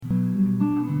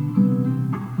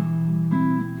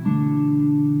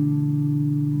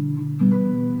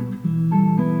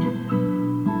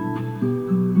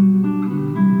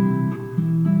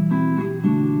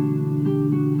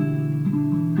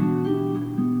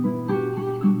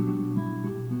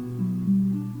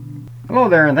Hello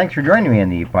there, and thanks for joining me in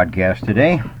the podcast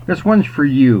today. This one's for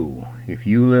you. If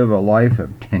you live a life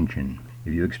of tension,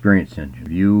 if you experience tension,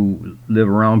 if you live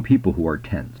around people who are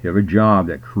tense, you have a job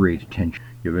that creates tension,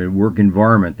 you have a work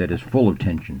environment that is full of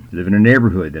tension, you live in a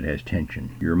neighborhood that has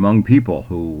tension, you're among people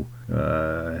who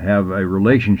have a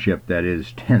relationship that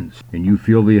is tense, and you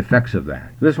feel the effects of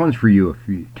that. This one's for you.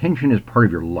 Tension is part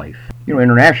of your life.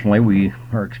 Internationally, we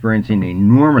are experiencing an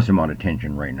enormous amount of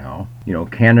tension right now.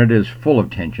 Canada is full of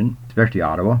tension, especially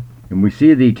Ottawa. And we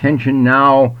see the tension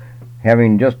now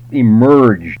having just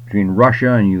emerged between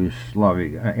Russia and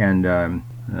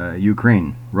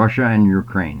Ukraine. Russia and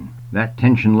Ukraine. That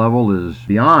tension level is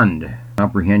beyond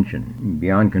comprehension,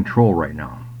 beyond control right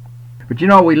now.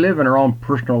 But we live in our own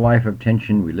personal life of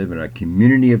tension. We live in a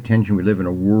community of tension. We live in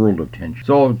a world of tension.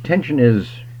 So tension is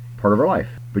part of our life.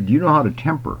 But do you know how to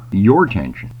temper your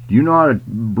tension? Do you know how to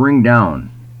bring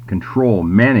down, control,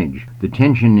 manage the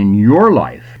tension in your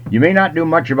life? You may not do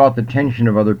much about the tension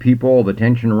of other people, the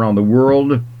tension around the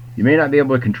world. You may not be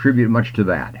able to contribute much to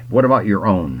that. What about your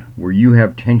own, where you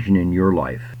have tension in your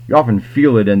life? You often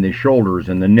feel it in the shoulders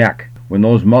and the neck when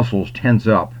those muscles tense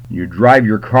up. You drive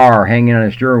your car hanging on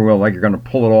a steering wheel like you're going to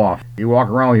pull it off. You walk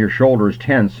around with your shoulders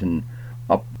tense and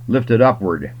lifted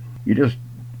upward. You just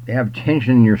have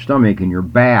tension in your stomach and your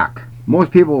back.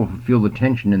 Most people feel the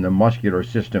tension in the muscular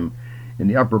system in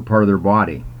the upper part of their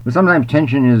body. But sometimes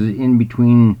tension is in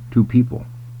between two people,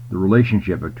 the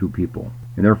relationship of two people.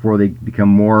 And therefore they become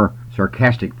more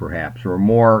sarcastic perhaps, or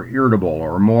more irritable,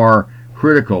 or more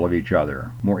critical of each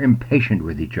other, more impatient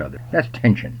with each other. That's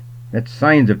tension. That's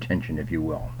signs of tension, if you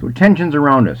will. So tension's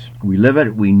around us. We live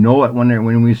it, we know it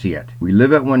when we see it. We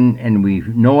live it and we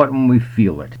know it when we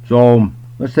feel it. So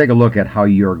let's take a look at how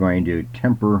you're going to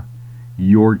temper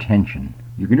your tension.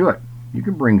 You can do it. You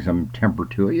can bring some temper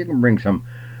to it. You can bring some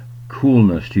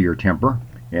coolness to your temper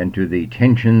and to the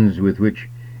tensions with which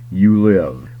you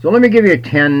live. So let me give you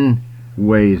 10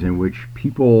 ways in which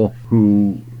people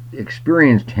who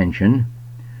experience tension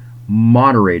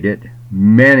moderate it,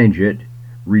 manage it,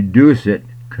 reduce it,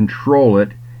 control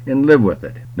it, and live with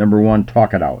it. Number 1,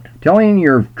 talk it out. Telling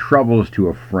your troubles to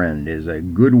a friend is a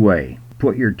good way to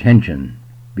put your tension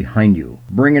behind you.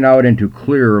 Bring it out into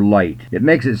clearer light. It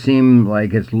makes it seem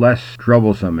like it's less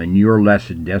troublesome and you're less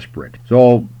desperate.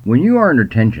 So when you are under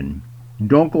tension,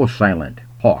 don't go silent.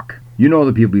 Talk. You know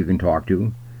the people you can talk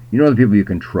to. You know the people you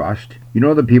can trust. You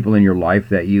know the people in your life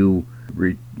that you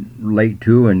relate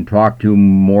to and talk to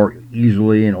more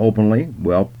easily and openly.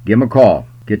 Well, give them a call.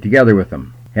 Get together with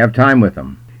them. Have time with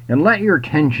them. And let your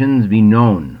tensions be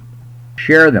known.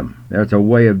 Share them. That's a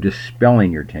way of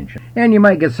dispelling your tension. And you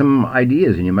might get some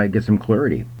ideas and you might get some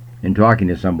clarity in talking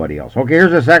to somebody else. Okay,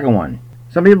 here's the second one.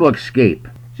 Some people escape.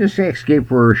 Just say escape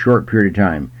for a short period of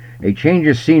time. A change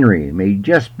of scenery may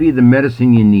just be the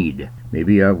medicine you need.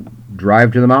 Maybe a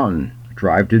drive to the mountain, a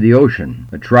drive to the ocean,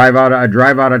 a drive out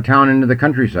of town into the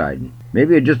countryside.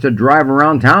 Maybe just a drive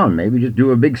around town. Maybe just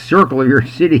do a big circle of your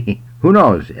city. Who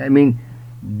knows?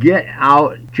 Get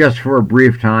out just for a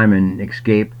brief time and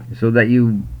escape so that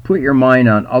you put your mind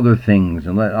on other things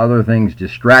and let other things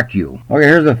distract you. Okay,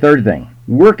 here's the third thing.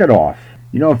 Work it off.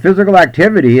 Physical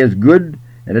activity is good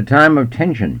at a time of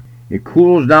tension. It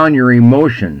cools down your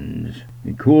emotions.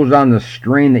 It cools down the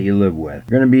strain that you live with.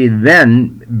 You're going to be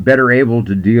then better able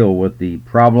to deal with the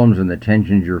problems and the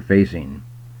tensions you're facing.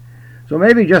 So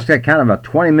maybe just a kind of a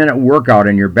 20-minute workout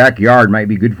in your backyard might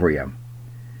be good for you.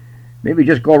 Maybe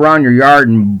just go around your yard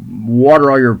and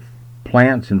water all your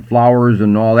plants and flowers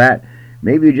and all that.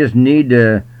 Maybe you just need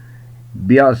to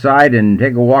be outside and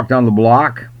take a walk down the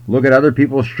block, look at other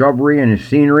people's shrubbery and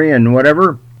scenery and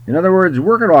whatever. In other words,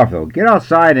 work it off though. Get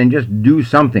outside and just do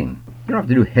something. You don't have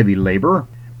to do heavy labor,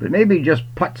 but maybe just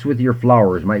putz with your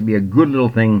flowers might be a good little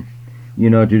thing,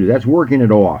 to do. That's working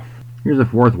it off. Here's the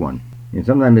fourth one, and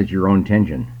sometimes it's your own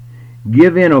tension.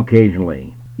 Give in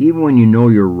occasionally, even when you know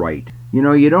you're right.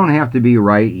 You don't have to be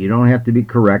right. You don't have to be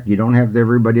correct. You don't have to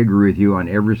everybody agree with you on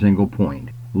every single point.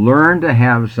 Learn to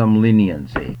have some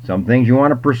leniency. Some things you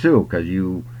want to pursue because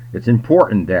it's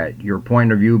important that your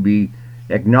point of view be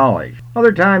acknowledged.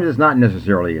 Other times it's not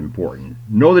necessarily important.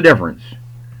 Know the difference.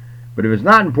 But if it's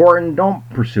not important, don't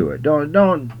pursue it. Don't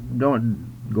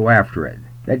go after it.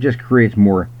 That just creates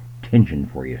more tension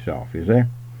for yourself, you see?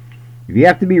 If you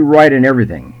have to be right in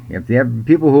everything, if you have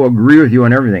people who agree with you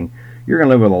on everything, you're going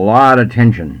to live with a lot of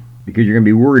tension because you're going to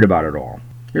be worried about it all.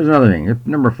 Here's another thing.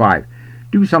 Number 5,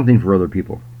 do something for other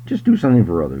people. Just do something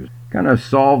for others. Kind of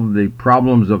solve the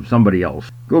problems of somebody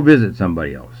else. Go visit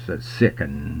somebody else that's sick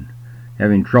and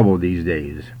having trouble these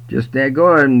days. Just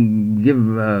go and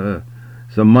give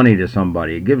some money to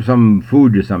somebody, give some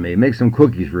food to somebody, make some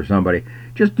cookies for somebody.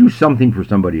 Just do something for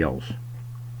somebody else.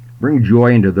 Bring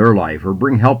joy into their life or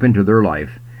bring help into their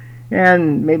life.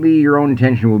 And maybe your own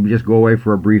tension will just go away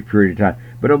for a brief period of time,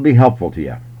 but it'll be helpful to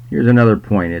you. Here's another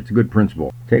point. It's a good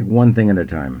principle. Take one thing at a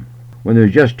time. When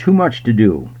there's just too much to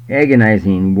do,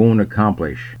 agonizing won't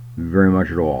accomplish very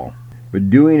much at all. But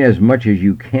doing as much as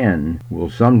you can will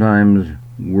sometimes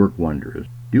work wonders.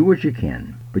 Do what you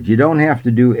can, but you don't have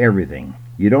to do everything.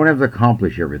 You don't have to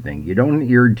accomplish everything.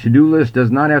 Your to-do list does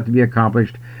not have to be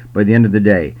accomplished by the end of the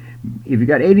day. If you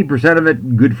got 80% of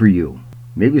it, good for you.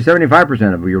 Maybe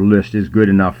 75% of your list is good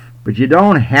enough, but you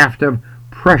don't have to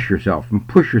press yourself and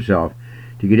push yourself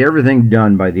to get everything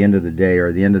done by the end of the day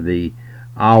or the end of the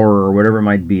hour or whatever it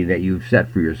might be that you've set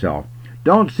for yourself.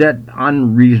 Don't set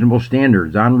unreasonable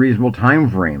standards, unreasonable time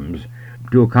frames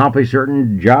to accomplish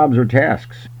certain jobs or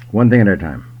tasks. One thing at a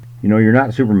time. You're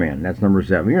not Superman. That's number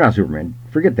 7. You're not Superman.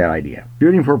 Forget that idea.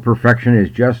 Shooting for perfection is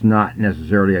just not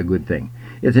necessarily a good thing.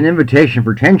 It's an invitation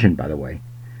for tension, by the way.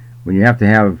 When you have to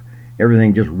have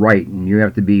everything just right and you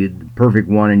have to be the perfect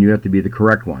one and you have to be the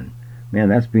correct one. Man,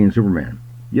 that's being Superman.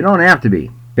 You don't have to be.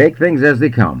 Take things as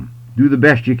they come. Do the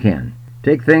best you can.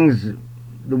 Take things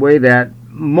the way that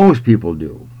most people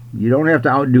do. You don't have to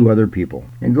outdo other people.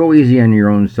 And go easy on your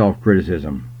own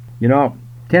self-criticism.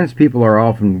 Tense people are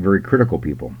often very critical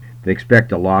people. They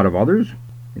expect a lot of others,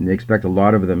 and they expect a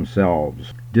lot of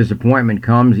themselves. Disappointment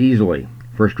comes easily.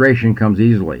 Frustration comes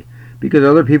easily, because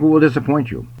other people will disappoint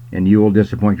you, and you will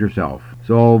disappoint yourself.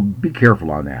 So be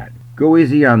careful on that. Go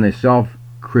easy on the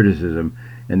self-criticism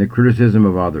and the criticism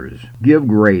of others. Give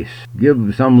grace.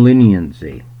 Give some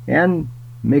leniency. And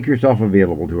make yourself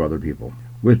available to other people.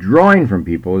 Withdrawing from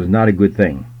people is not a good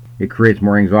thing. It creates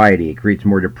more anxiety. It creates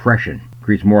more depression. It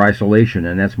creates more isolation,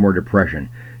 and that's more depression.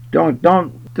 Don't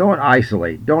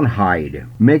isolate. Don't hide.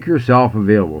 Make yourself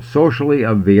available. Socially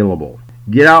available.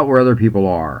 Get out where other people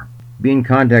are. Be in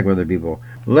contact with other people.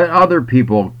 Let other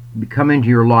people come into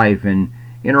your life and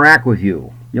interact with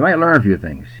you. You might learn a few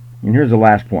things. And here's the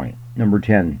last point. Number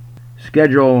 10.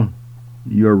 Schedule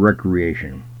your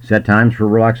recreation. Set times for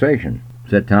relaxation.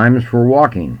 Set times for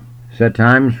walking. Set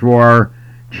times for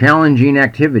challenging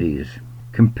activities,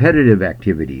 competitive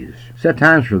activities. Set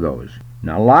times for those.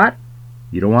 Not a lot.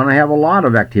 You don't want to have a lot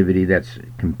of activity that's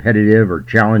competitive or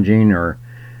challenging or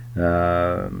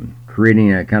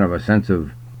creating a kind of a sense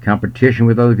of competition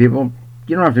with other people.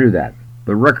 You don't have to do that.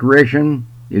 But recreation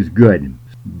is good.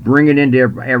 Bring it into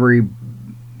every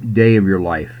day of your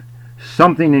life.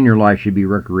 Something in your life should be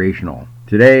recreational.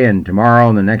 Today and tomorrow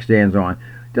and the next day and so on.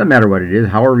 Doesn't matter what it is,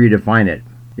 however you define it.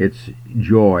 It's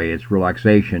joy, it's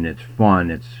relaxation, it's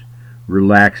fun, it's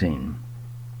relaxing.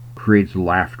 Creates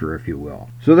laughter, if you will.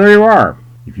 So there you are.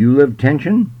 If you live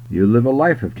tension, you live a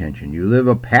life of tension. You live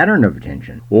a pattern of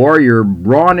tension. Or you're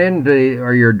drawn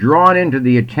into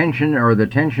the attention or the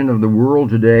tension of the world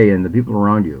today and the people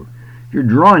around you. If you're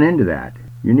drawn into that,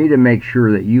 you need to make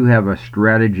sure that you have a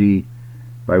strategy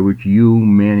by which you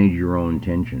manage your own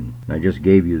tension. I just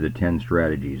gave you the 10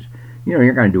 strategies.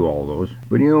 You're going to do all of those,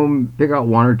 but pick out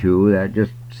one or two that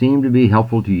just seem to be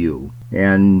helpful to you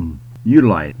and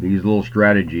utilize these little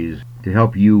strategies to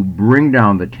help you bring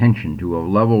down the tension to a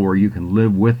level where you can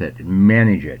live with it and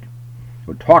manage it.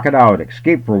 So talk it out,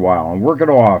 escape for a while, and work it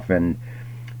off, and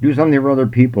do something for other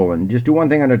people, and just do one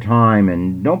thing at a time,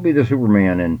 and don't be the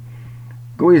Superman, and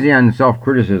go easy on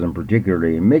self-criticism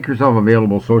particularly, and make yourself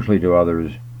available socially to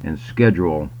others, and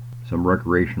schedule some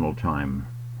recreational time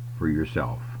for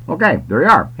yourself. Okay, there you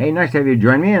are. Hey, nice to have you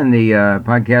join me in the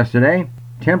podcast today.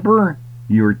 Temper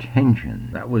your tension.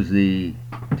 That was the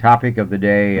topic of the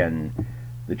day and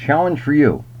the challenge for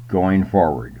you going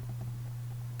forward.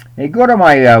 Hey, go to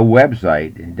my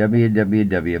website,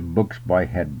 www.books by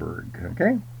Hedberg.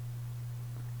 Okay?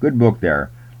 Good book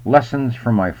there. Lessons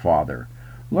from My Father.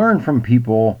 Learn from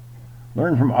people,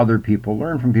 learn from other people,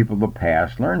 learn from people of the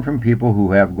past, learn from people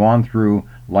who have gone through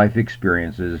life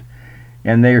experiences,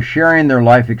 and they are sharing their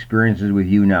life experiences with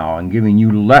you now and giving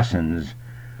you lessons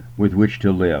with which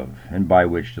to live and by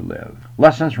which to live.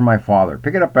 Lessons from My Father.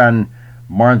 Pick it up on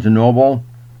Barnes & Noble.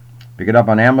 Pick it up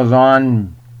on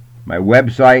Amazon. My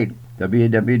website,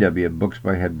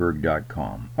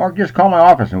 www.booksbyhedberg.com. Or just call my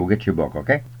office and we'll get you a book,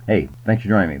 okay? Hey, thanks for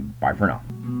joining me. Bye for now.